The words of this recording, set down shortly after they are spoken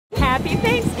Happy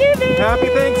Thanksgiving! Happy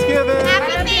Thanksgiving!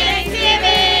 Happy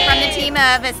Thanksgiving! From the team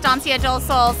of Estancia del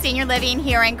Sol Senior Living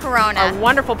here in Corona. Our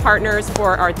wonderful partners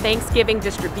for our Thanksgiving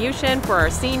distribution for our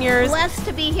seniors. Blessed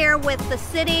to be here with the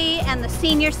city and the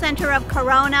Senior Center of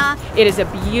Corona. It is a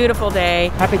beautiful day.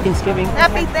 Happy Thanksgiving.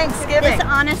 Happy Thanksgiving. This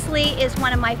honestly is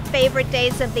one of my favorite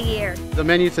days of the year. The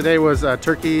menu today was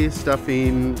turkey,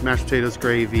 stuffing, mashed potatoes,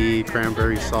 gravy,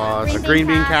 cranberry sauce, a green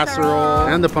bean casserole,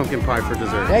 and the pumpkin pie for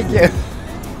dessert. Thank you.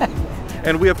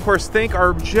 And we, of course, thank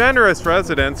our generous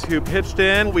residents who pitched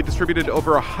in. We distributed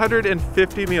over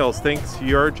 150 meals thanks to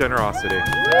your generosity.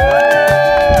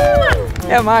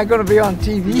 Am I going to be on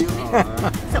TV?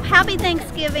 So happy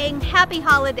Thanksgiving, happy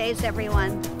holidays,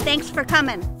 everyone. Thanks for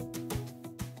coming.